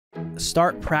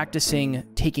start practicing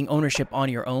taking ownership on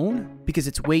your own, because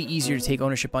it's way easier to take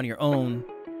ownership on your own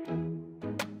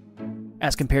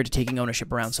as compared to taking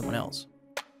ownership around someone else.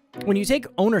 When you take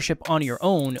ownership on your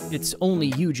own, it's only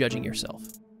you judging yourself,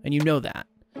 and you know that.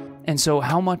 And so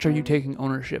how much are you taking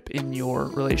ownership in your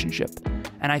relationship?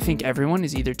 And I think everyone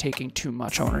is either taking too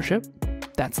much ownership,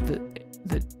 that's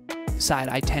the side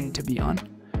I tend to be on,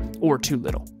 or too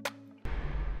little.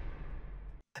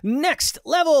 Next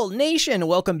Level Nation,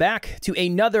 welcome back to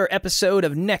another episode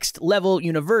of Next Level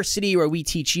University, where we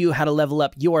teach you how to level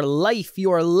up your life,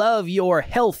 your love, your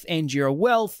health, and your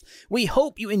wealth. We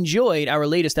hope you enjoyed our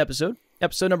latest episode,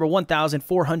 episode number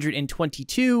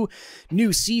 1422,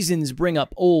 New Seasons Bring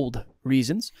Up Old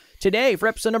Reasons. Today, for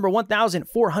episode number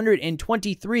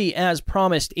 1423, as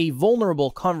promised, a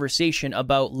vulnerable conversation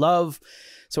about love.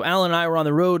 So Alan and I were on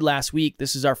the road last week.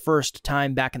 This is our first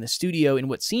time back in the studio in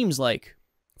what seems like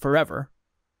forever.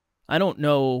 I don't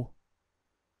know.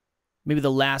 Maybe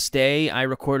the last day I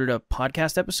recorded a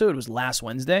podcast episode was last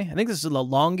Wednesday. I think this is the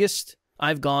longest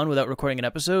I've gone without recording an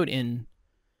episode in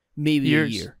maybe years.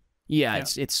 A year. Yeah,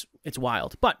 it's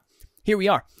wild. But here we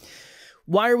are.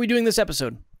 Why are we doing this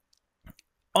episode?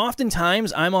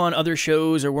 Oftentimes I'm on other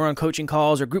shows, or we're on coaching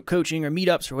calls or group coaching or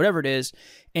meetups or whatever it is,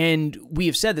 and we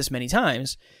have said this many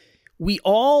times. We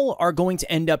all are going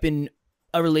to end up in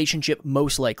a relationship,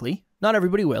 most likely. Not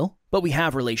everybody will, but we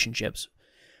have relationships.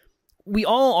 We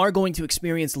all are going to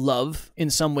experience love in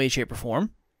some way, shape, or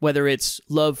form, whether it's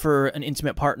love for an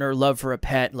intimate partner, love for a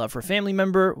pet, love for a family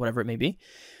member, whatever it may be.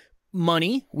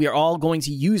 Money, we are all going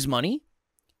to use money,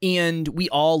 and we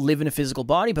all live in a physical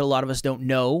body, but a lot of us don't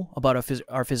know about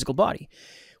our physical body.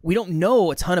 We don't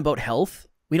know a ton about health.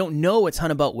 We don't know a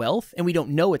ton about wealth, and we don't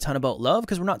know a ton about love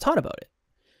because we're not taught about it.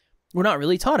 We're not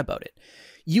really taught about it.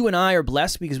 You and I are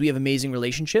blessed because we have amazing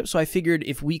relationships, so I figured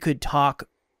if we could talk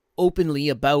openly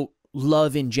about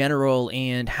love in general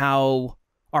and how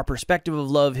our perspective of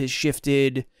love has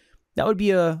shifted, that would be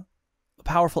a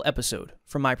powerful episode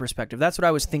from my perspective. That's what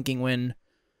I was thinking when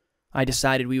I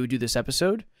decided we would do this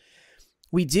episode.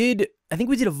 I think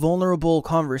we did a vulnerable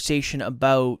conversation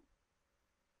about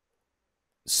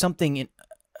something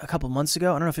a couple months ago.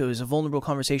 I don't know if it was a vulnerable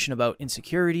conversation about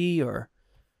insecurity, or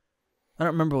I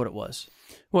don't remember what it was.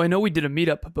 Well, I know we did a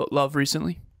meetup about love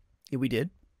recently. Yeah, we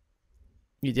did.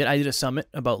 You did. I did a summit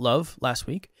about love last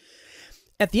week.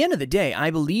 At the end of the day,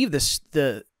 I believe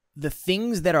the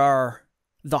things that are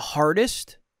the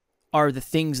hardest are the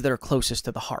things that are closest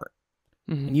to the heart.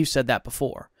 Mm-hmm. And you said that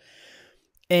before.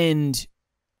 And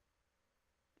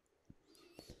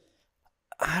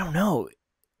I don't know.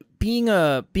 Being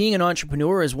an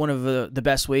entrepreneur is one of the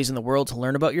best ways in the world to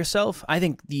learn about yourself. I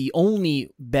think the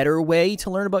only better way to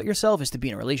learn about yourself is to be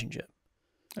in a relationship.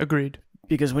 Agreed.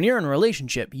 Because when you're in a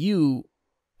relationship, you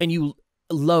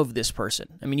love this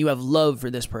person. I mean, you have love for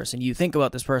this person. You think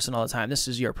about this person all the time. This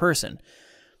is your person.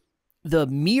 The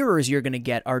mirrors you're going to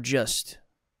get are just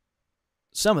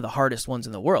some of the hardest ones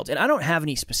in the world. And I don't have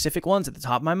any specific ones at the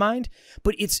top of my mind,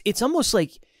 but it's almost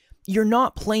like you're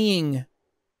not playing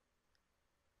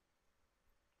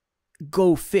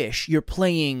Go Fish. You're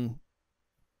playing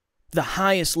the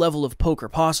highest level of poker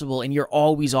possible, and you're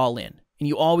always all in. And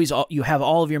you have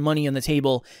all of your money on the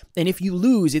table, and if you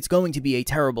lose, it's going to be a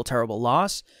terrible, terrible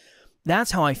loss.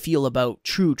 That's how I feel about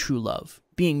true love.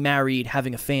 Being married,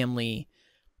 having a family,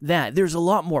 there's a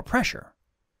lot more pressure.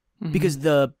 Mm-hmm. Because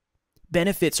the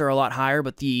benefits are a lot higher,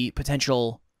 but the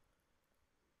potential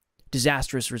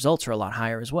disastrous results are a lot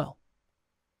higher as well.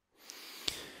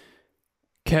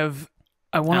 Kev,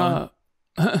 I want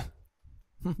to...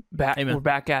 We're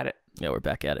back at it. Yeah, we're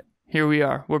back at it. Here we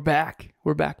are. We're back.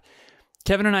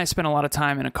 Kevin and I spent a lot of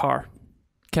time in a car.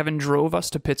 Kevin drove us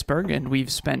to Pittsburgh, and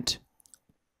we've spent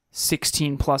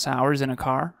 16 plus hours in a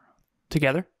car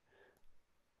together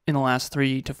in the last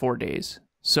 3 to 4 days.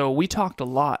 So we talked a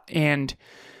lot, and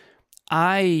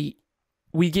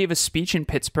we gave a speech in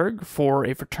Pittsburgh for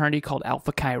a fraternity called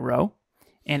Alpha Chi Rho,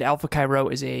 and Alpha Chi Rho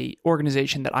is a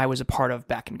organization that I was a part of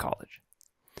back in college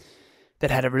that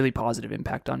had a really positive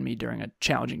impact on me during a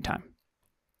challenging time.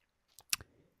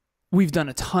 We've done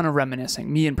a ton of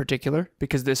reminiscing, me in particular,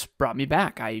 because this brought me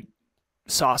back. I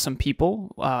saw some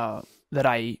people that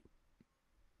I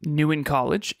knew in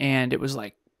college, and it was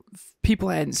like people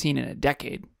I hadn't seen in a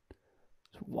decade.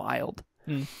 It's wild.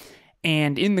 Mm.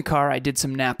 And in the car, I did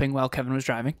some napping while Kevin was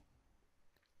driving.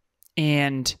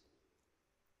 And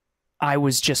I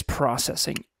was just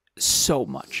processing so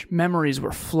much. Memories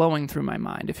were flowing through my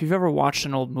mind. If you've ever watched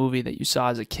an old movie that you saw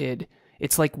as a kid,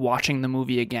 it's like watching the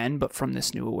movie again, but from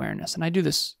this new awareness. And I do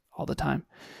this all the time.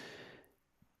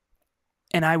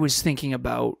 And I was thinking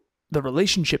about the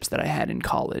relationships that I had in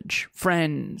college,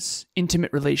 friends,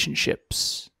 intimate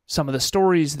relationships, some of the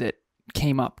stories that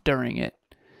came up during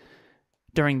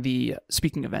the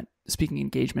speaking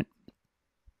engagement.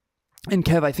 And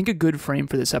Kev, I think a good frame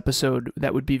for this episode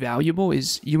that would be valuable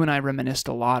is you and I reminisced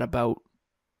a lot about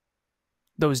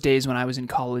those days when I was in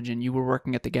college and you were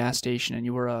working at the gas station and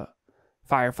you were a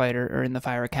firefighter, or in the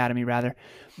fire academy rather.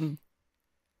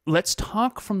 Let's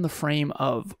talk from the frame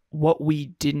of what we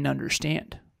didn't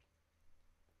understand.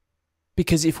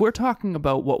 Because if we're talking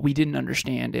about what we didn't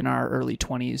understand in our early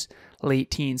 20s, late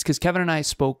teens, because Kevin and I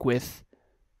spoke with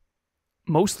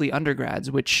mostly undergrads,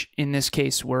 which in this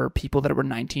case were people that were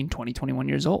 19, 20, 21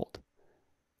 years old.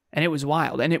 And it was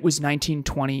wild. And it was 19,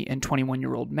 20, and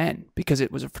 21-year-old men because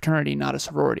it was a fraternity, not a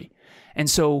sorority. And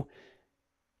so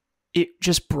it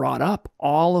just brought up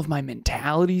all of my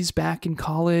mentalities back in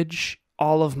college,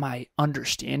 all of my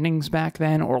understandings back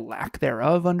then, or lack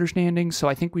thereof understanding. So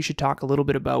I think we should talk a little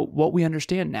bit about what we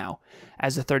understand now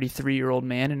as a 33-year-old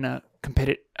man in a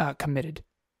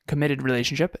committed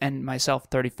relationship, and myself,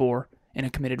 34, in a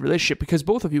committed relationship, because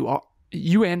both of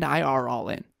you and I are all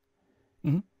in.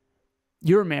 Mm-hmm.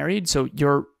 You're married, so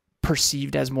you're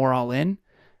perceived as more all in.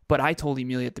 But I told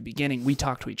Emilia at the beginning, we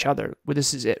talked to each other, well,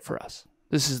 this is it for us.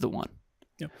 This is the one.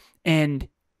 Yep. And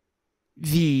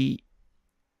the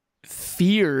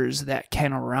fears that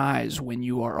can arise when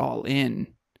you are all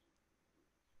in,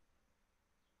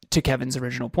 to Kevin's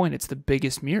original point, it's the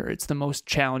biggest mirror. It's the most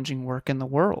challenging work in the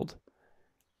world.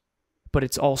 But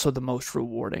it's also the most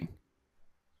rewarding.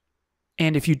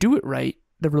 And if you do it right,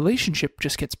 the relationship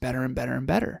just gets better and better and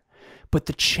better. But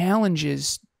the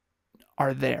challenges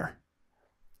are there.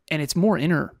 And it's more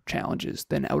inner challenges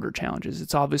than outer challenges.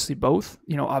 It's obviously both.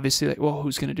 Obviously, like, well,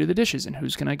 who's going to do the dishes, and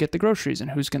who's going to get the groceries, and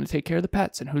who's going to take care of the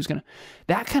pets, and who's going to...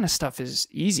 That kind of stuff is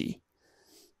easy.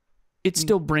 It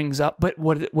still brings up... But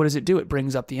what does it do? It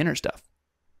brings up the inner stuff.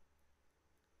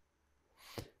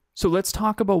 So let's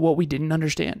talk about what we didn't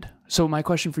understand. So my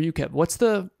question for you, Kev, what's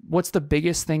the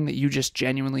biggest thing that you just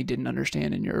genuinely didn't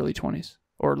understand in your early 20s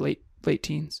or late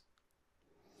teens?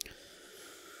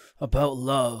 About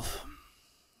love.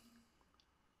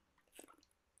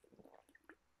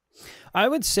 I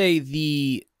would say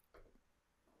the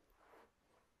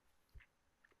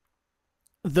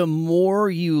more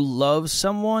you love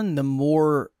someone, the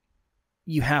more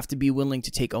you have to be willing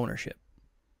to take ownership.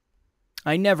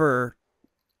 I never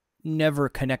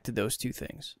connected those two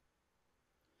things.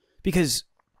 Because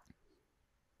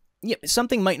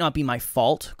something might not be my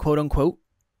fault, quote unquote,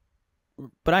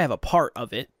 but I have a part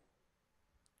of it.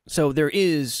 So I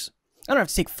don't have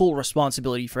to take full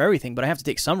responsibility for everything, but I have to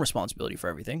take some responsibility for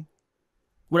everything.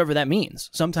 Whatever that means.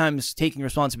 Sometimes taking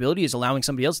responsibility is allowing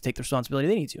somebody else to take the responsibility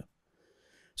they need to.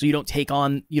 So you don't take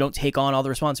on all the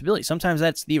responsibility. Sometimes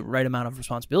that's the right amount of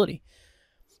responsibility.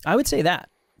 I would say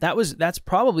that's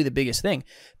probably the biggest thing.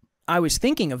 I was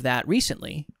thinking of that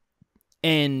recently,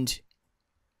 and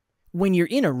when you're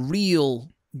in a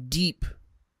real deep,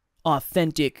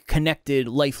 authentic, connected,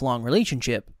 lifelong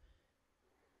relationship,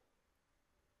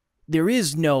 there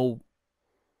is no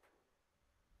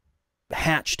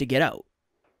hatch to get out.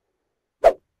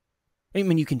 I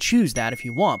mean, you can choose that if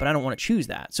you want, but I don't want to choose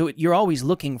that. So you're always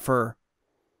looking for...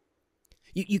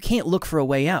 You can't look for a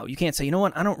way out. You can't say, you know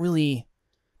what, I don't really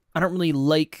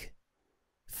like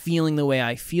feeling the way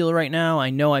I feel right now. I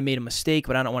know I made a mistake,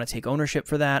 but I don't want to take ownership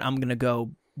for that. I'm going to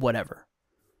go whatever.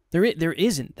 There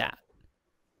isn't that.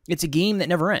 It's a game that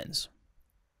never ends.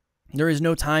 There is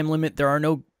no time limit. There are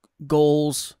no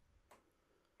goals.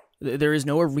 There is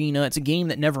no arena. It's a game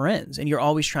that never ends, and you're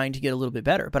always trying to get a little bit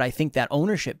better. But I think that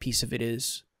ownership piece of it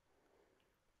is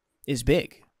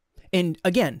big. And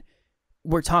again,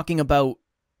 we're talking about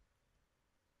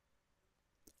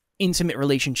intimate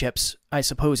relationships, I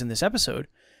suppose, in this episode.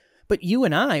 But you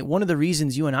and I, one of the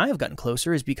reasons you and I have gotten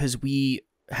closer is because we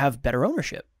have better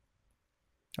ownership.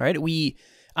 All right?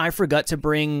 I forgot to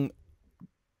bring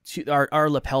our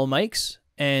lapel mics,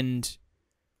 and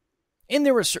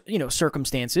there were,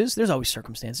 circumstances. There's always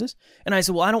circumstances. And I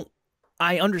said, well,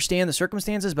 I understand the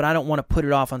circumstances, but I don't want to put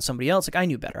it off on somebody else. Like, I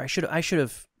knew better. I should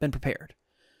have been prepared.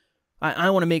 I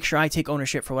want to make sure I take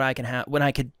ownership for what I can have, what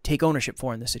I could take ownership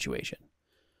for in this situation.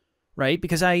 Right?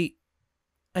 Because I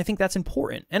think that's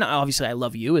important. And obviously I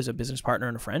love you as a business partner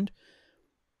and a friend.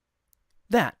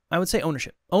 That, I would say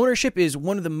ownership. Ownership is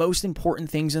one of the most important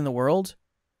things in the world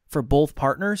for both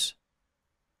partners.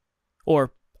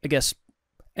 Or, I guess,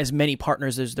 as many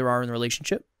partners as there are in the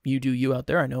relationship. You do you out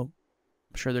there. I'm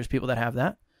sure there's people that have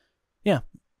that. Yeah.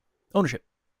 Ownership.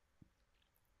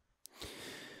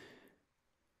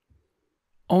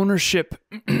 Ownership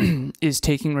is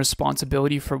taking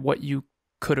responsibility for what you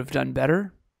could have done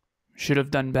better, should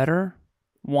have done better,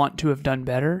 want to have done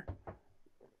better.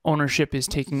 Ownership is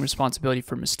taking responsibility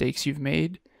for mistakes you've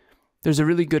made. There's a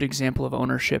really good example of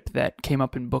ownership that came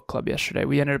up in book club yesterday.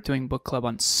 We ended up doing book club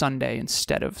on Sunday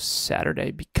instead of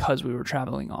Saturday because we were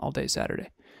traveling all day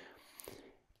Saturday.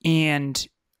 And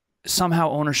somehow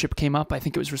ownership came up. I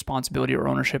think it was responsibility or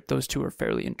ownership. Those two are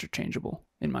fairly interchangeable,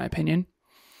 in my opinion.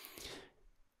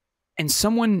 And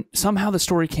somehow the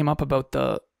story came up about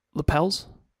the lapels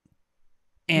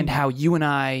and how you and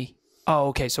I,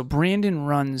 so Brandon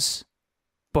runs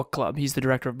book club. He's the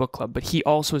director of book club, but he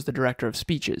also is the director of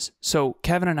speeches. So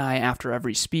Kevin and I, after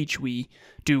every speech, we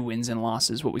do wins and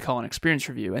losses, what we call an experience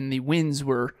review. And the wins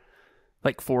were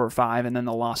like 4 or 5, and then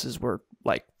the losses were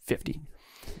like 50.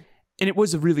 And it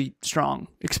was a really strong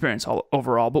experience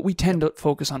overall, but we tend to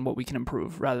focus on what we can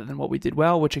improve rather than what we did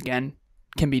well, which again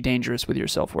can be dangerous with your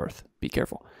self-worth. Be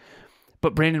careful.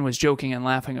 But Brandon was joking and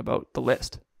laughing about the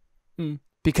list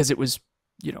because it was,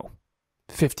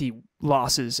 50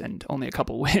 losses and only a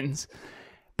couple wins.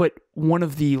 But one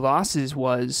of the losses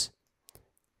was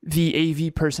the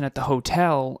AV person at the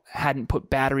hotel hadn't put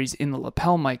batteries in the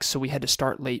lapel mics, so we had to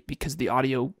start late because the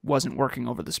audio wasn't working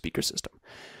over the speaker system.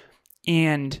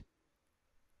 And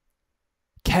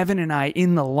Kevin and I,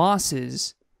 in the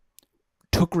losses,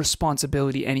 took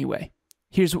responsibility anyway.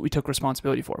 Here's what we took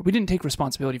responsibility for. We didn't take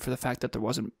responsibility for the fact that there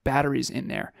wasn't batteries in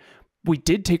there. We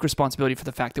did take responsibility for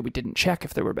the fact that we didn't check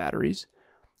if there were batteries.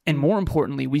 And more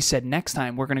importantly, we said next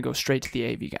time we're going to go straight to the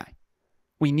AV guy.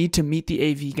 We need to meet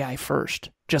the AV guy first,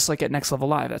 just like at Next Level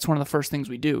Live. That's one of the first things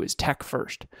we do is tech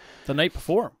first. The night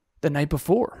before.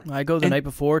 I go the night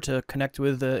before to connect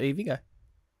with the AV guy.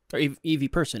 Or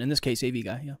AV person, in this case, AV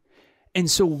guy, yeah. And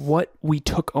so what we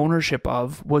took ownership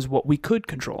of was what we could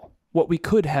control, what we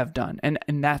could have done. And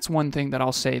that's one thing that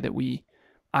I'll say that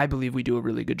I believe we do a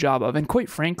really good job of. And quite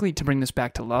frankly, to bring this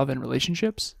back to love and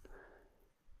relationships,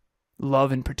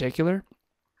 love in particular,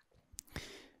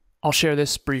 I'll share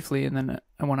this briefly, and then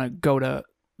I want to go to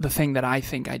the thing that I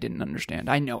think I didn't understand.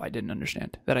 I know I didn't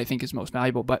understand, that I think is most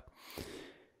valuable. But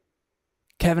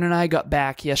Kevin and I got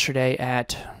back yesterday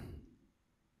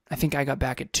I think I got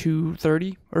back at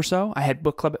 2:30 or so. I had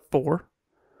book club at 4.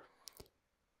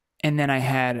 And then I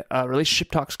had a relationship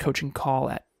talks coaching call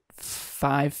at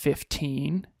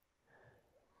 5:15.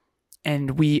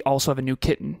 And we also have a new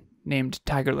kitten named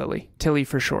Tiger Lily, Tilly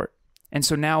for short. And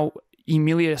so now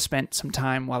Emilia spent some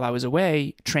time while I was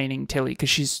away training Tilly because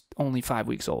she's only 5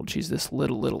 weeks old. She's this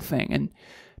little thing. And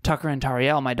Tucker and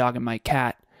Tariel, my dog and my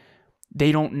cat,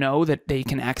 they don't know that they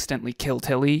can accidentally kill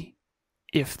Tilly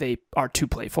if they are too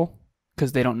playful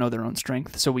because they don't know their own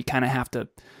strength. So we kind of have to,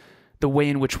 the way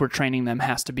in which we're training them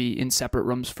has to be in separate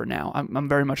rooms for now. I'm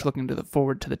very much looking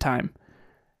forward to the time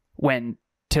when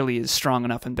Tilly is strong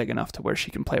enough and big enough to where she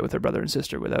can play with her brother and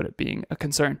sister without it being a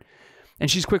concern.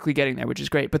 And she's quickly getting there, which is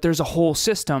great. But there's a whole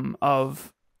system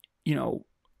of,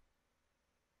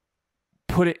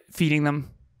 feeding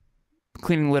them,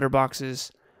 cleaning litter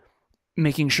boxes,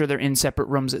 making sure they're in separate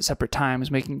rooms at separate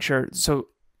times, making sure. So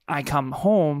I come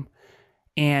home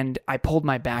and I pulled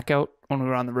my back out when we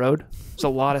were on the road. It's a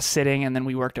lot of sitting, and then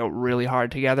we worked out really hard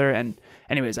together. And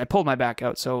anyways, I pulled my back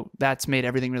out. So that's made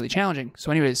everything really challenging. So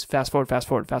anyways, fast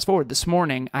forward. This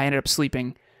morning, I ended up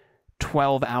sleeping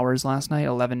 12 hours last night,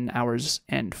 11 hours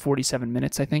and 47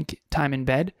 minutes, I think, time in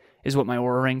bed is what my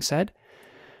Oura Ring said.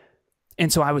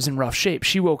 And so I was in rough shape.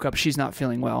 She woke up, she's not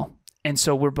feeling well. And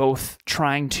so we're both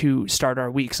trying to start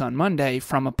our weeks on Monday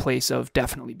from a place of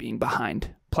definitely being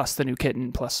behind, plus the new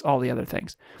kitten, plus all the other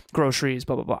things, groceries,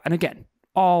 blah, blah, blah. And again,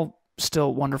 all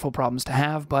still wonderful problems to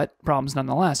have, but problems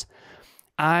nonetheless.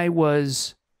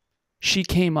 She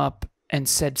came up and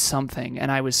said something,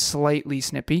 and I was slightly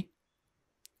snippy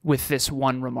with this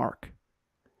one remark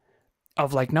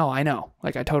of like, no, I know.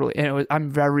 Like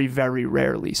I'm very, very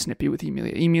rarely snippy with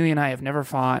Emilia. Emilia and I have never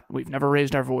fought. We've never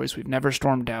raised our voice. We've never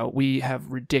stormed out. We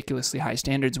have ridiculously high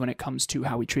standards when it comes to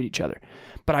how we treat each other.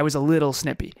 But I was a little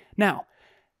snippy. Now,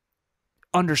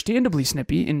 understandably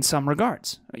snippy in some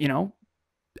regards.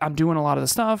 I'm doing a lot of the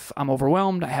stuff. I'm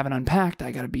overwhelmed. I haven't unpacked.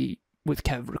 I got to be with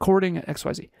Kev recording at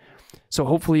XYZ. So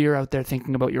hopefully you're out there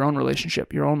thinking about your own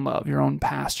relationship, your own love, your own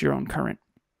past, your own current.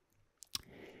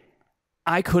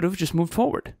 I could have just moved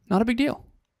forward. Not a big deal.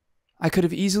 I could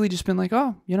have easily just been like,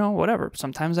 oh, whatever.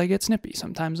 Sometimes I get snippy.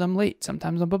 Sometimes I'm late.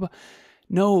 Sometimes I'm blah, blah.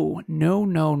 No.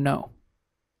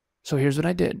 So here's what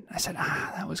I did. I said,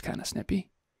 that was kind of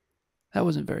snippy. That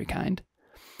wasn't very kind.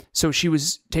 So she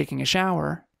was taking a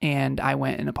shower, and I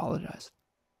went and apologized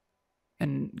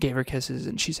and gave her kisses.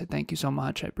 And she said, thank you so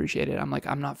much. I appreciate it. I'm like,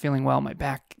 I'm not feeling well. My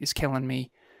back is killing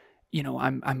me.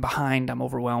 I'm behind. I'm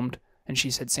overwhelmed. And she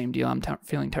said, same deal. I'm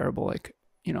feeling terrible. Like,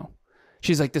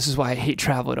 she's like, this is why I hate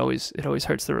travel. It always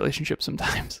hurts the relationship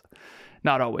sometimes.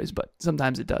 Not always, but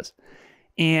sometimes it does.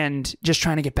 And just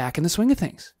trying to get back in the swing of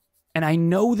things. And I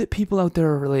know that people out there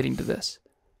are relating to this.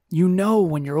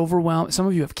 When you're overwhelmed. Some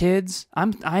of you have kids.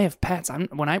 I have pets.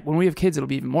 When we have kids, it'll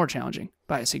be even more challenging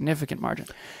by a significant margin.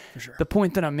 For sure. The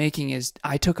point that I'm making is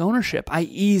I took ownership. I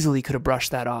easily could have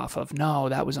brushed that off of, no,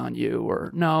 that was on you,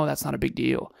 or no, that's not a big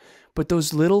deal. But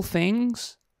those little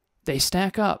things, they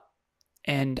stack up.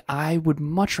 And I would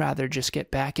much rather just get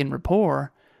back in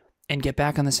rapport and get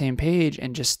back on the same page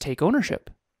and just take ownership.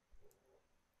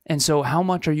 And so how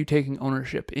much are you taking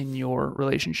ownership in your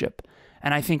relationship?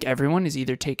 And I think everyone is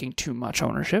either taking too much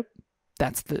ownership,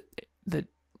 that's the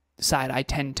side I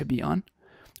tend to be on,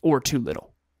 or too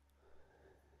little.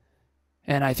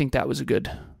 And I think that was a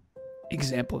good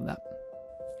example of that.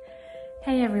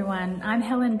 Hey everyone, I'm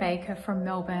Helen Baker from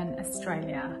Melbourne,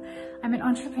 Australia. I'm an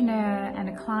entrepreneur and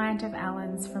a client of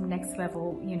Alan's from Next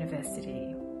Level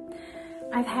University.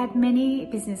 I've had many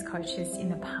business coaches in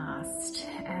the past,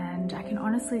 and I can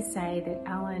honestly say that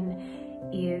Alan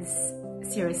is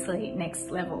seriously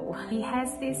next level. He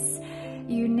has this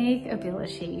unique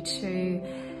ability to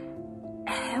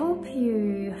help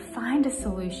you find a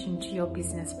solution to your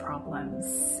business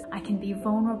problems. I can be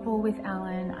vulnerable with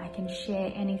Alan. I can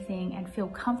share anything and feel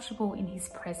comfortable in his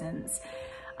presence.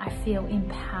 I feel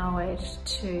empowered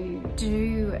to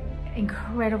do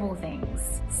incredible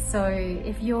things. So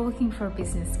if you're looking for a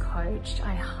business coach,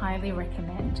 I highly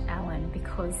recommend Alan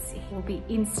because he will be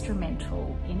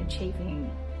instrumental in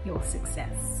achieving your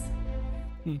success.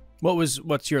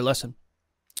 What's your lesson?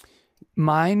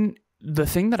 Mine, the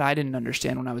thing that I didn't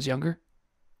understand when I was younger,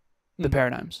 the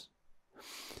paradigms.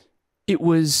 It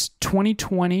was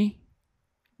 2020,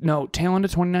 tail end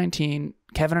of 2019.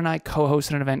 Kevin and I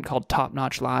co-hosted an event called Top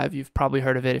Notch Live. You've probably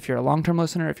heard of it if you're a long-term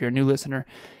listener, if you're a new listener.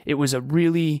 It was a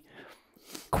really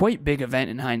quite big event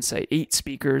in hindsight. 8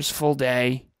 speakers, full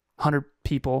day, 100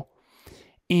 people.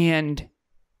 And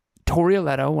Tori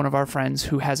Aletto, one of our friends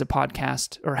who has a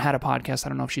podcast, or had a podcast, I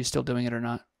don't know if she's still doing it or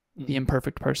not. The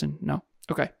Imperfect Person? No?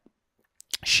 Okay.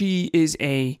 She is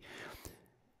a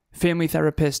family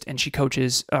therapist and she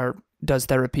coaches or does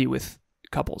therapy with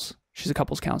couples. She's a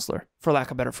couples counselor, for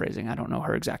lack of better phrasing. I don't know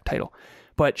her exact title,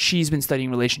 but she's been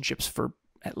studying relationships for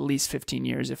at least 15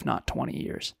 years, if not 20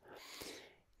 years.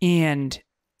 And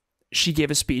she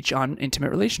gave a speech on intimate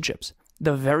relationships.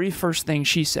 The very first thing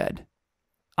she said,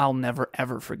 I'll never,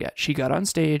 ever forget. She got on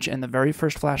stage and the very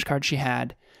first flashcard she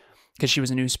had, because she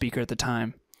was a new speaker at the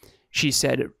time, she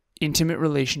said, intimate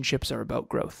relationships are about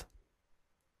growth.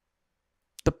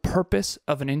 The purpose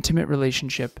of an intimate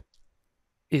relationship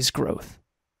is growth.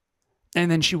 And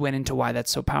then she went into why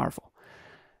that's so powerful.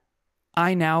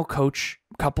 I now coach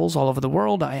couples all over the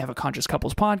world. I have a Conscious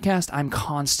Couples podcast. I'm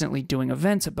constantly doing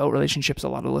events about relationships. A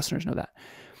lot of listeners know that.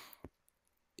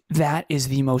 That is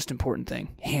the most important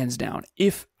thing, hands down.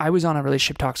 If I was on a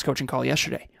relationship talks coaching call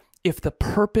yesterday, if the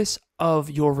purpose of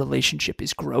your relationship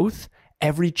is growth,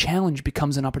 every challenge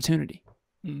becomes an opportunity.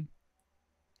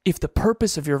 If the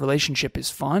purpose of your relationship is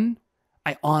fun,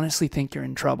 I honestly think you're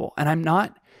in trouble. And I'm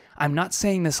not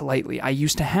saying this lightly. I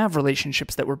used to have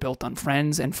relationships that were built on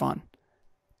friends and fun.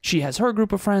 She has her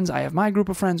group of friends. I have my group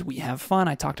of friends. We have fun.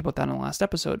 I talked about that in the last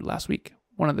episode last week.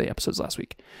 One of the episodes last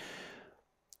week.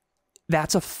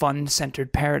 That's a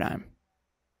fun-centered paradigm.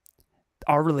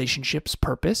 Our relationship's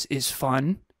purpose is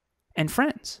fun and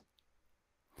friends.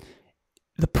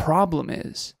 The problem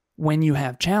is when you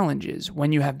have challenges,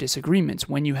 when you have disagreements,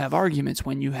 when you have arguments,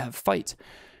 when you have fights,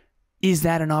 is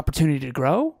that an opportunity to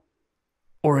grow?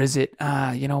 Or is it,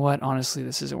 you know what, honestly,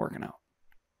 this isn't working out.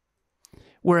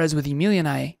 Whereas with Emilia and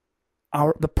I,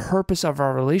 the purpose of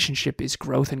our relationship is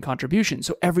growth and contribution.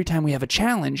 So every time we have a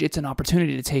challenge, it's an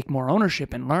opportunity to take more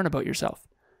ownership and learn about yourself.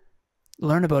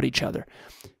 Learn about each other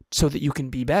so that you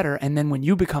can be better. And then when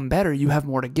you become better, you have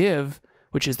more to give,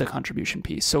 which is the contribution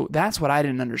piece. So that's what I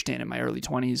didn't understand in my early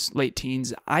 20s, late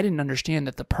teens. I didn't understand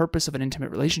that the purpose of an intimate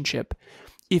relationship,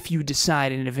 if you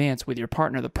decide in advance with your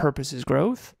partner the purpose is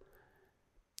growth,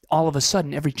 all of a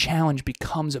sudden every challenge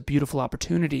becomes a beautiful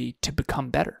opportunity to become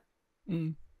better.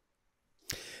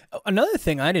 Another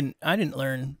thing I didn't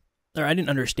learn, or I didn't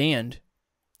understand,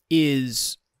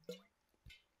 is,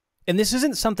 and this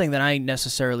isn't something that I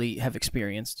necessarily have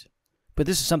experienced, but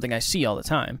this is something I see all the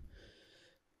time.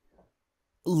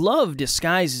 Love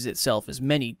disguises itself as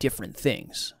many different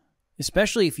things,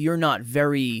 especially if you're not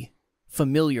very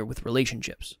familiar with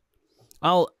relationships.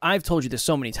 I've told you this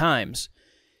so many times.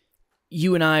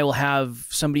 You and I will have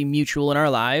somebody mutual in our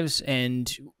lives,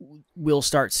 and we'll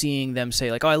start seeing them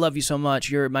say like, oh, I love you so much.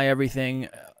 You're my everything.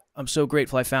 I'm so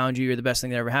grateful I found you. You're the best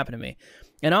thing that ever happened to me.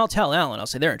 And I'll tell Alan, I'll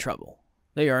say they're in trouble.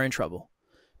 They are in trouble.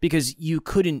 Because you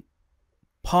couldn't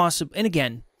possibly, and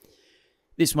again,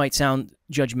 this might sound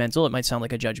judgmental. It might sound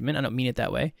like a judgment. I don't mean it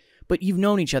that way. But you've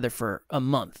known each other for a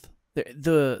month.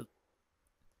 The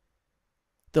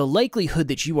likelihood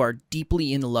that you are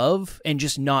deeply in love and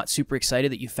just not super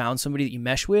excited that you found somebody that you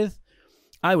mesh with,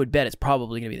 I would bet it's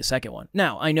probably going to be the second one.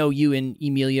 Now, I know you and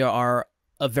Emilia are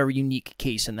a very unique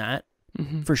case in that,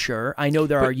 for sure. I know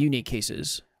there are unique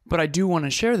cases. But I do want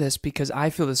to share this because I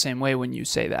feel the same way when you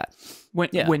say that.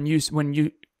 When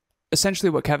you essentially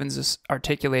what Kevin's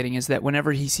articulating is that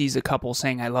whenever he sees a couple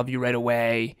saying "I love you" right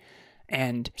away,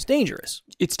 and it's dangerous.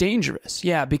 It's dangerous,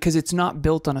 yeah, because it's not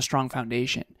built on a strong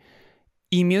foundation.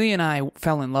 Emilia and I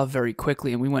fell in love very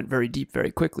quickly, and we went very deep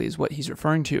very quickly, is what he's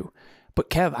referring to. But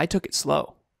Kev, I took it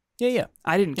slow. Yeah.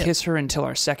 I didn't kiss her until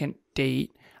our second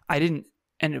date. I didn't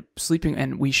end up sleeping,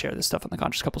 and we share this stuff on the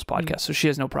Conscious Couples podcast, so she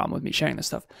has no problem with me sharing this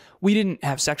stuff. We didn't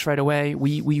have sex right away.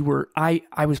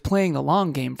 I was playing the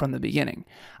long game from the beginning.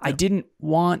 Yeah. I didn't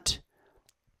want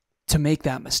to make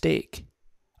that mistake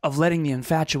of letting the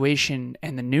infatuation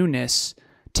and the newness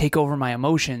take over my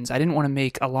emotions. I didn't want to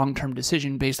make a long-term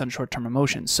decision based on short-term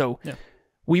emotions. So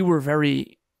we were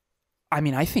very... I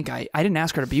mean, I think I didn't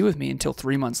ask her to be with me until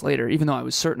 3 months later, even though I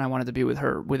was certain I wanted to be with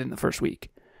her within the first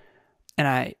week. And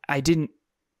I didn't...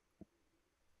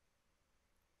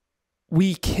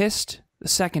 We kissed the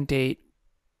second date.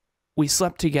 We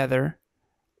slept together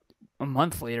a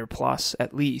month later plus,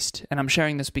 at least. And I'm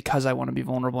sharing this because I want to be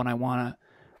vulnerable and I want to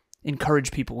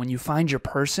encourage people. When you find your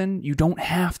person, you don't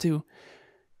have to...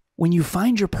 When you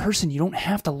find your person, you don't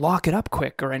have to lock it up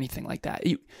quick or anything like that.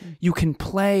 You can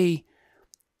play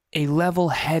a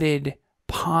level-headed,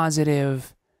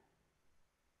 positive,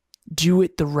 do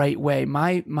it the right way.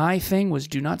 My thing was,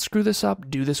 do not screw this up.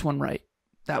 Do this one right.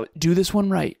 Do this one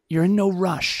right. You're in no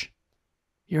rush.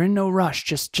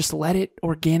 Just let it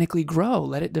organically grow.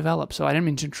 Let it develop. So I didn't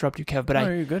mean to interrupt you, Kev, but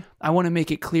you're good. I want to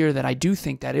make it clear that I do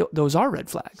think that those are red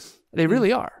flags. They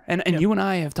really are. And you and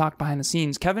I have talked behind the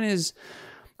scenes. Kevin is,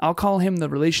 I'll call him the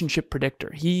relationship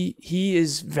predictor. He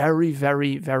is very,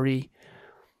 very, very...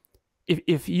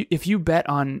 If you bet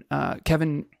on...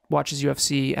 Kevin watches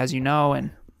UFC, as you know,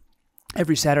 and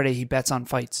every Saturday he bets on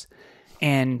fights.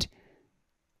 And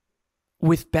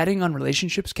with betting on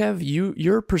relationships, Kev,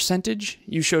 your percentage,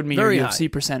 you showed me very your high.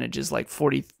 UFC percentage is like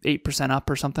 48% up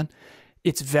or something.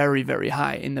 It's very, very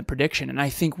high in the prediction. And I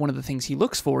think one of the things he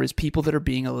looks for is people that are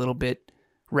being a little bit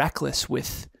reckless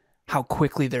with how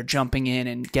quickly they're jumping in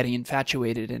and getting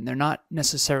infatuated, and they're not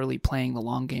necessarily playing the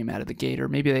long game out of the gate, or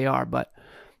maybe they are, but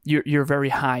you're very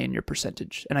high in your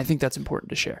percentage, and I think that's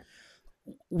important to share.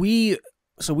 We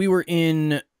were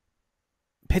in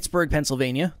Pittsburgh,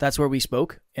 Pennsylvania. That's where we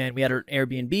spoke, and we had an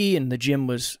Airbnb, and the gym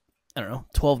was,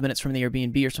 12 minutes from the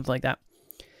Airbnb or something like that.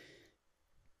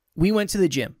 We went to the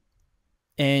gym,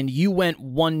 and you went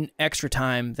one extra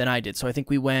time than I did. So I think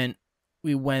we went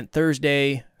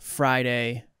Thursday,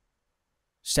 Friday,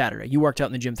 Saturday. You worked out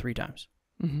in the gym 3 times.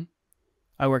 Mm-hmm.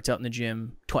 I worked out in the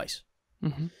gym twice.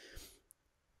 Mm-hmm.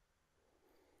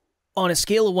 On a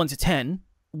scale of 1 to 10,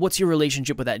 what's your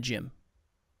relationship with that gym?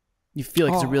 You feel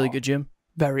like it's a really good gym?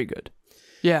 Very good.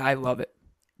 Yeah, I love it.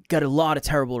 Got a lot of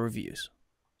terrible reviews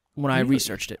when I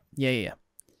researched it. Yeah.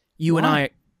 You and I,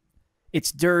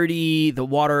 it's dirty. The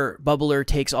water bubbler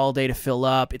takes all day to fill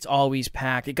up. It's always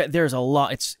packed. There's a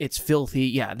lot. It's filthy.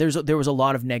 Yeah, there was a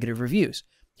lot of negative reviews.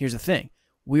 Here's the thing.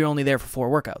 We were only there for 4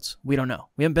 workouts. We don't know.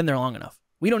 We haven't been there long enough.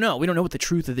 We don't know. We don't know what the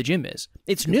truth of the gym is.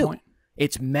 It's new. Point.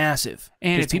 It's massive.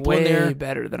 And There's it's people way in there.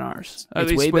 better than ours.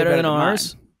 It's way better than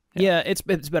ours. Mine. Yeah, it's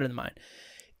better than mine.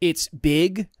 It's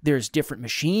big. There's different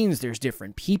machines. There's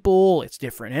different people. It's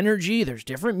different energy. There's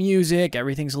different music.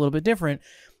 Everything's a little bit different.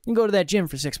 You can go to that gym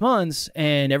for 6 months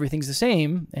and everything's the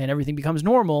same and everything becomes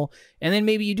normal. And then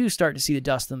maybe you do start to see the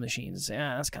dust in the machines and say,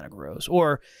 that's kind of gross.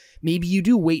 Or maybe you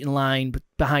do wait in line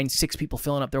behind 6 people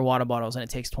filling up their water bottles and it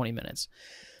takes 20 minutes.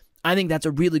 I think that's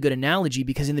a really good analogy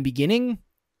because in the beginning,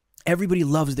 everybody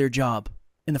loves their job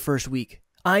in the first week.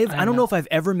 I don't know if I've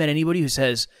ever met anybody who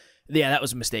says, yeah, that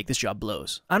was a mistake. This job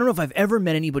blows. I don't know if I've ever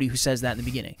met anybody who says that in the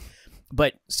beginning.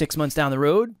 But 6 months down the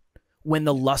road, when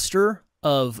the luster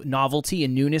of novelty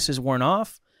and newness is worn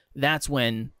off, that's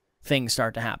when things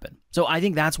start to happen. So I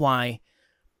think that's why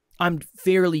I'm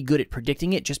fairly good at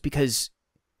predicting it, just because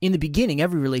in the beginning,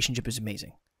 every relationship is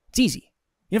amazing. It's easy.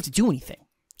 You don't have to do anything.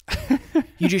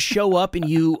 You just show up and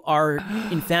you are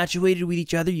infatuated with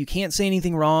each other. You can't say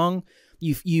anything wrong.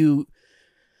 You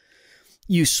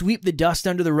sweep the dust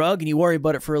under the rug and you worry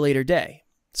about it for a later day.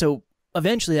 So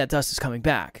eventually that dust is coming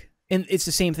back. And it's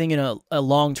the same thing in a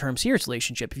long-term serious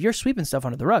relationship. If you're sweeping stuff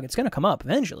under the rug, it's going to come up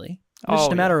eventually. It's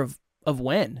just a matter of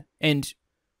when and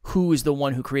who is the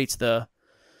one who creates the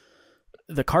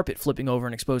carpet flipping over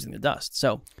and exposing the dust.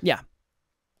 So, yeah.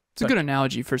 It's a good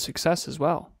analogy for success as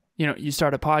well. You know, you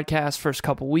start a podcast first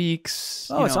couple weeks.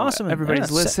 Oh, it's awesome.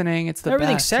 Everybody's listening. It's the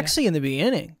everything's best. sexy in the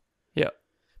beginning. Yeah.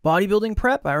 Bodybuilding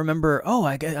prep, I remember,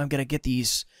 I'm going to get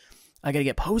these, I got to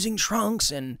get posing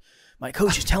trunks, and my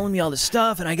coach is telling me all this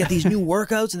stuff, and I get these new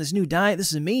workouts and this new diet.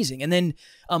 This is amazing. And then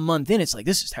a month in, it's like,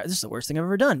 this is the worst thing I've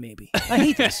ever done, maybe. I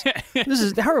hate this. This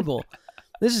is terrible.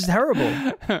 This is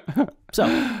terrible. So,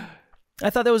 I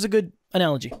thought that was a good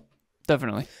analogy.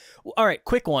 Definitely. All right,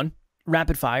 quick one.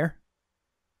 Rapid fire.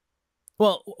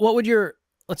 Well, what would your...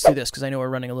 Let's do this, because I know we're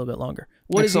running a little bit longer.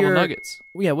 What next is level your nuggets?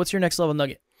 Yeah, what's your next level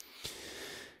nugget?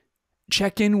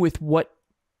 Check in with what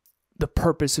the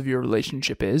purpose of your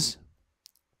relationship is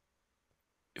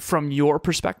from your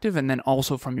perspective, and then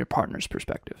also from your partner's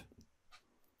perspective.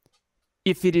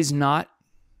 If it is not...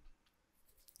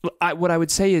 what I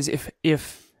would say is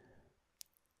if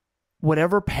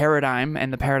whatever paradigm,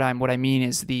 and the paradigm, what I mean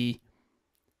is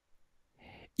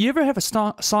you ever have a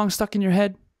song stuck in your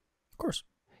head? Of course.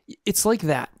 It's like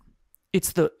that.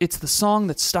 It's the song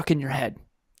that's stuck in your head.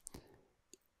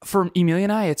 For Emilia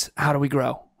and I, it's how do we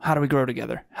grow? How do we grow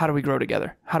together? How do we grow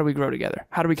together? How do we grow together?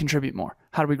 How do we contribute more?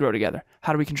 How do we grow together?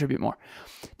 How do we contribute more?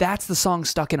 That's the song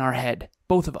stuck in our head,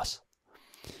 both of us.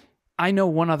 I know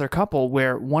one other couple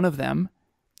where one of them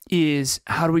is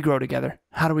how do we grow together?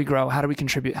 How do we grow? How do we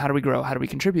contribute? How do we grow? How do we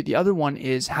contribute? The other one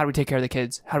is how do we take care of the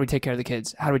kids? How do we take care of the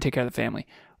kids? How do we take care of the family?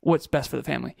 What's best for the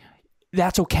family?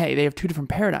 That's okay. They have two different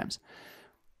paradigms.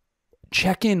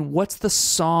 Check in. What's the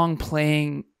song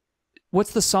playing?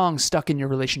 What's the song stuck in your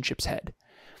relationship's head?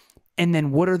 And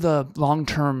then what are the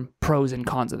long-term pros and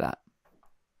cons of that?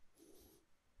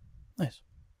 Nice.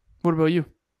 What about you?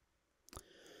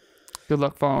 Good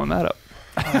luck following that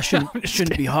up.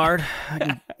 Shouldn't be hard. I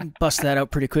can bust that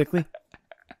out pretty quickly.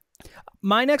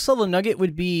 My next level nugget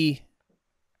would be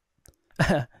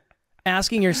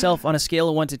asking yourself on a scale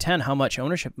of 1 to 10, how much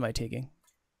ownership am I taking?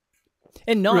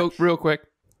 And not real quick.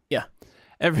 Yeah.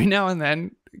 Every now and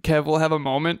then, Kev will have a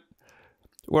moment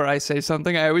where I say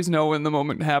something. I always know when the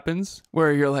moment happens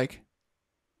where you're like,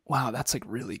 wow, that's like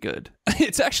really good.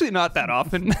 It's actually not that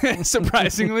often,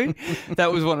 surprisingly.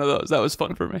 That was one of those. That was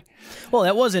fun for me. Well,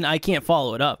 that wasn't, I can't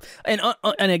follow it up. And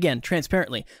again,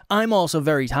 transparently, I'm also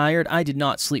very tired. I did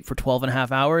not sleep for 12 and a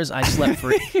half hours. I slept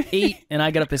for 8, and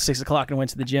I got up at 6 o'clock and went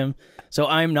to the gym. So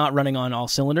I'm not running on all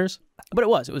cylinders. But it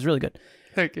was really good.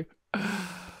 Thank you.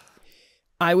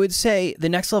 I would say the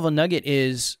next level nugget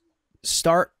is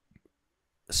start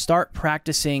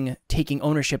practicing taking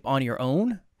ownership on your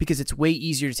own, because it's way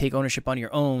easier to take ownership on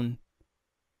your own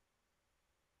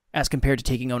as compared to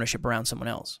taking ownership around someone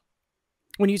else.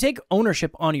 When you take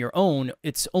ownership on your own,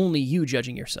 it's only you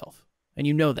judging yourself, and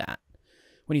you know that.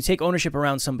 When you take ownership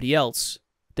around somebody else,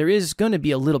 there is going to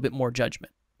be a little bit more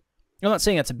judgment. I'm not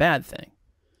saying that's a bad thing.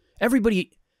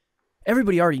 Everybody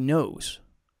already knows.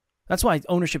 That's why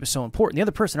ownership is so important. The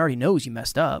other person already knows you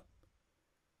messed up.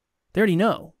 They already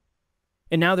know.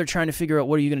 And now they're trying to figure out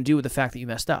what are you going to do with the fact that you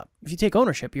messed up. If you take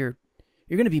ownership, you're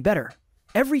going to be better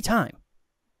every time.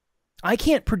 I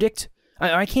can't predict.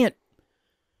 I can't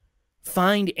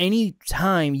find any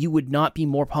time you would not be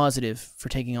more positive for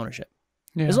taking ownership.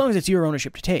 Yeah. As long as it's your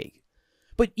ownership to take.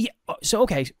 But yeah, so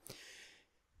okay.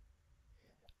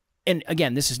 And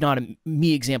again, this is not a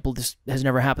me example. This has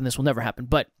never happened. This will never happen.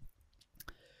 But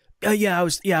I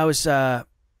was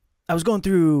going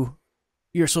through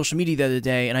your social media the other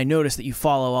day, and I noticed that you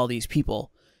follow all these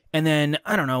people. And then,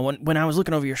 I don't know, when I was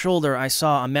looking over your shoulder, I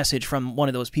saw a message from one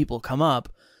of those people come up.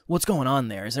 What's going on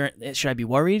there? Should I be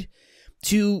worried?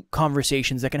 2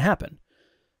 conversations that can happen.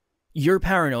 You're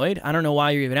paranoid. I don't know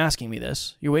why you're even asking me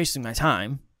this. You're wasting my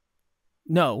time.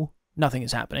 No, nothing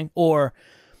is happening. Or,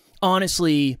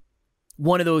 honestly,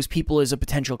 one of those people is a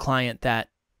potential client that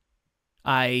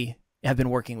I have been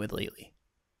working with lately.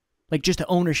 Like, just the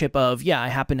ownership of, I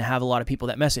happen to have a lot of people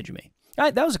that message me.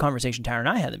 That was a conversation Tara and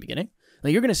I had in the beginning.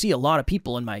 Like, you're going to see a lot of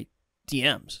people in my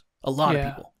DMs. A lot of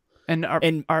people. And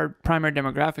our primary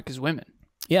demographic is women.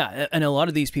 Yeah, and a lot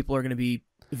of these people are going to be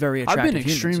very attractive. I've been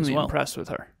extremely impressed with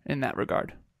her in that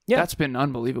regard. Yeah. That's been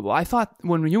unbelievable. I thought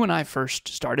when you and I first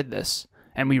started this,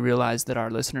 and we realized that our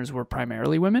listeners were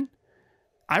primarily women,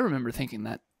 I remember thinking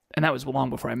that, and that was long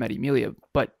before I met Emilia,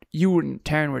 but you and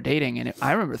Taryn were dating, and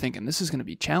I remember thinking this is going to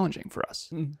be challenging for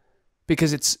us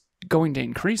because it's going to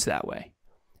increase that way.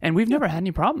 And we've never had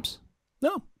any problems.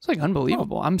 No. It's like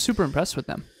unbelievable. I'm super impressed with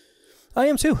them. I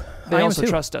am too. They also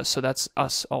trust us, so that's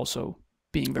us also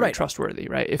being very Right. trustworthy,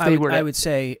 right? If I would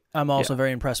say I'm also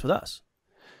very impressed with us.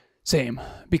 Same,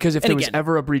 because if And there was again-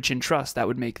 ever a breach in trust, that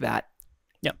would make that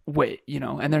Yep. wait,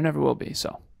 and there never will be.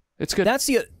 So it's good.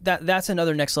 That's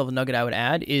another next level nugget I would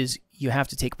add is you have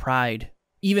to take pride.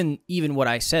 Even what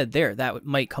I said there, that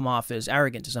might come off as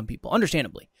arrogant to some people,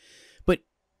 understandably. But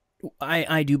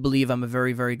I do believe I'm a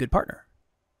very, very good partner.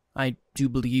 I do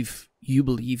believe you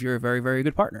believe you're a very, very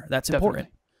good partner. That's important.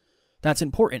 Definitely. That's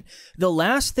important. The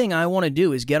last thing I want to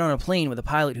do is get on a plane with a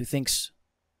pilot who thinks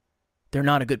they're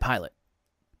not a good pilot.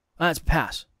 That's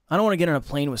pass. I don't want to get on a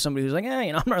plane with somebody who's like,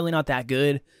 I'm really not that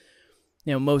good.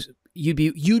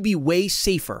 You'd be way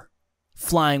safer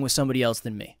flying with somebody else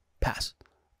than me. Pass.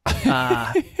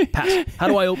 Pass. How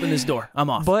do I open this door? I'm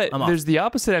off. But I'm off. there's the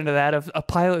opposite end of that of a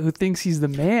pilot who thinks he's the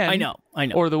man. I know.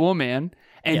 Or the woman.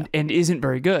 And isn't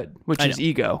very good, which is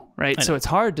ego, right? I So know. it's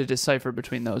hard to decipher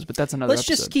between those, but that's another Let's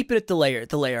episode. just keep it at the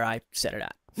layer I set it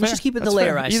at. Fair. Let's just keep it That's the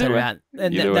layer fair. I Either set it way. at.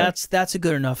 And Either way. that's a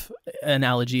good enough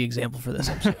analogy example for this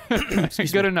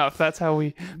episode. Good enough. That's how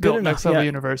we built enough, Next Level yeah.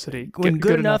 University. When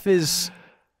good enough is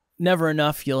never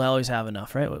enough, you'll always have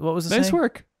enough, right? What was the Nice saying?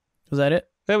 work. Was that it?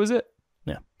 That was it.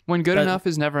 Yeah. When good That- enough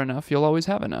is never enough, you'll always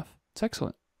have enough. It's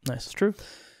excellent. Nice. It's true.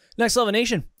 Next Level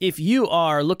Nation, if you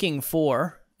are looking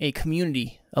for a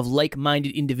community of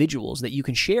like-minded individuals that you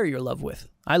can share your love with.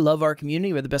 I love our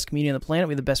community. We're the best community on the planet.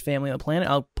 We're the best family on the planet.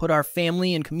 I'll put our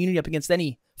family and community up against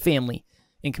any family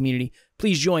and community.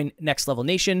 Please join Next Level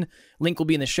Nation. Link will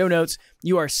be in the show notes.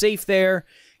 You are safe there.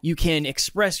 You can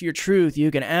express your truth.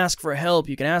 You can ask for help.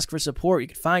 You can ask for support. You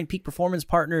can find peak performance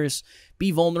partners.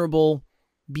 Be vulnerable.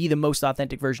 Be the most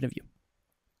authentic version of you.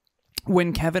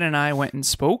 When Kevin and I went and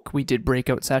spoke, we did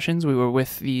breakout sessions. We were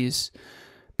with these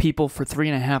people for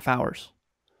 3.5 hours.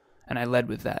 And I led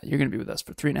with that. You're going to be with us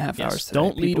for 3.5 Yes, hours today.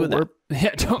 don't lead with that.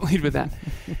 Yeah, don't lead with that.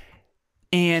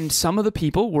 And some of the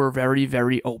people were very,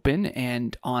 very open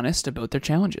and honest about their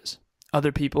challenges.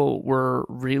 Other people were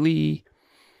really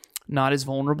not as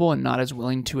vulnerable and not as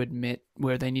willing to admit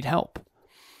where they need help.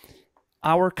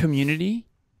 Our community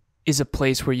is a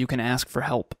place where you can ask for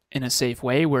help in a safe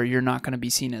way, where you're not going to be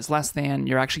seen as less than,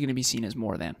 you're actually going to be seen as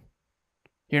more than.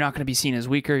 You're not going to be seen as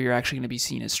weaker, you're actually going to be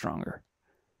seen as stronger.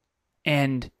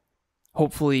 And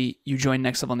hopefully you join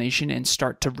Next Level Nation and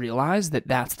start to realize that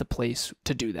that's the place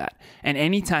to do that. And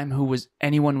anytime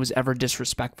anyone was ever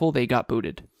disrespectful, they got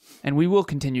booted. And we will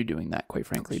continue doing that, quite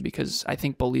frankly, because I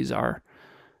think bullies are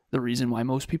the reason why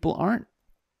most people aren't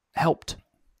helped.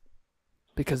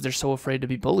 Because they're so afraid to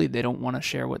be bullied, they don't want to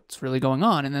share what's really going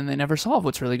on, and then they never solve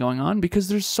what's really going on because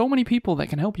there's so many people that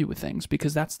can help you with things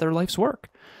because that's their life's work.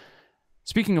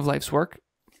 Speaking of life's work,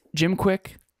 Jim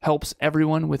Quick helps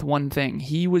everyone with one thing.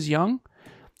 He was young,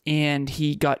 and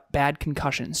he got bad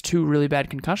concussions, 2 really bad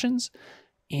concussions,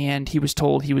 and he was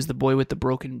told he was the boy with the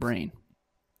broken brain.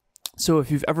 So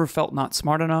if you've ever felt not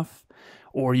smart enough,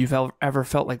 or you've ever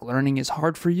felt like learning is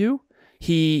hard for you,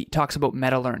 he talks about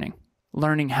meta-learning,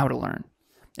 learning how to learn.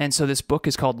 And so this book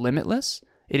is called Limitless.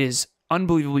 It is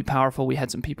unbelievably powerful. We had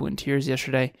some people in tears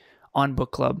yesterday on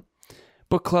book club.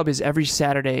 Book club is every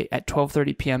Saturday at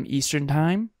 12:30 p.m. Eastern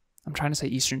Time. I'm trying to say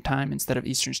Eastern Time instead of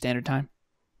Eastern Standard Time.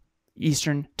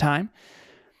 Eastern Time.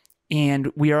 And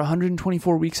we are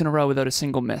 124 weeks in a row without a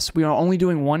single miss. We are only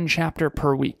doing 1 chapter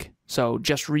per week. So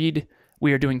just read.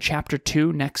 We are doing chapter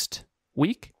 2 next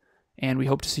week, and we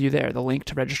hope to see you there. The link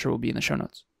to register will be in the show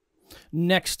notes.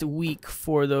 Next week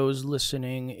for those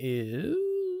listening is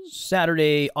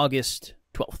Saturday, August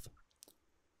 12th.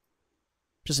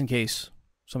 Just in case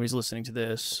somebody's listening to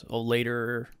this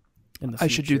later in the future. I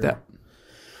should do that.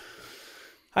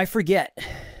 I forget.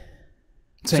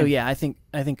 Same. So yeah, I think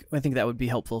that would be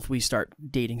helpful if we start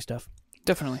dating stuff.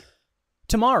 Definitely.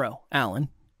 Tomorrow, Alan,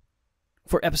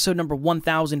 for episode number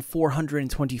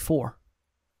 1424,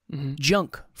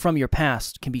 junk from your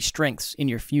past can be strengths in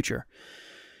your future.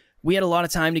 We had a lot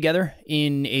of time together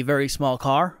in a very small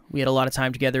car. We had a lot of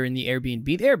time together in the Airbnb.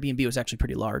 The Airbnb was actually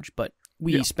pretty large, but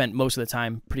we spent most of the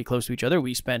time pretty close to each other.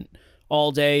 We spent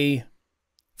all day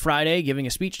Friday giving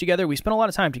a speech together. We spent a lot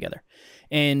of time together.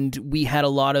 And we had a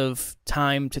lot of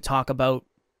time to talk about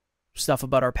stuff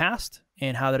about our past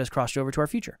and how that has crossed over to our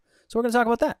future. So we're going to talk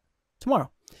about that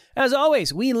tomorrow. As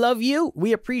always, we love you.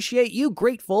 We appreciate you.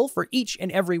 Grateful for each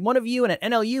and every one of you. And at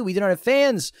NLU, we do not have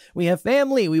fans. We have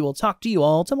family. We will talk to you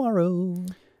all tomorrow.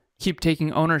 Keep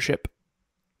taking ownership.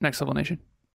 Next Level Nation.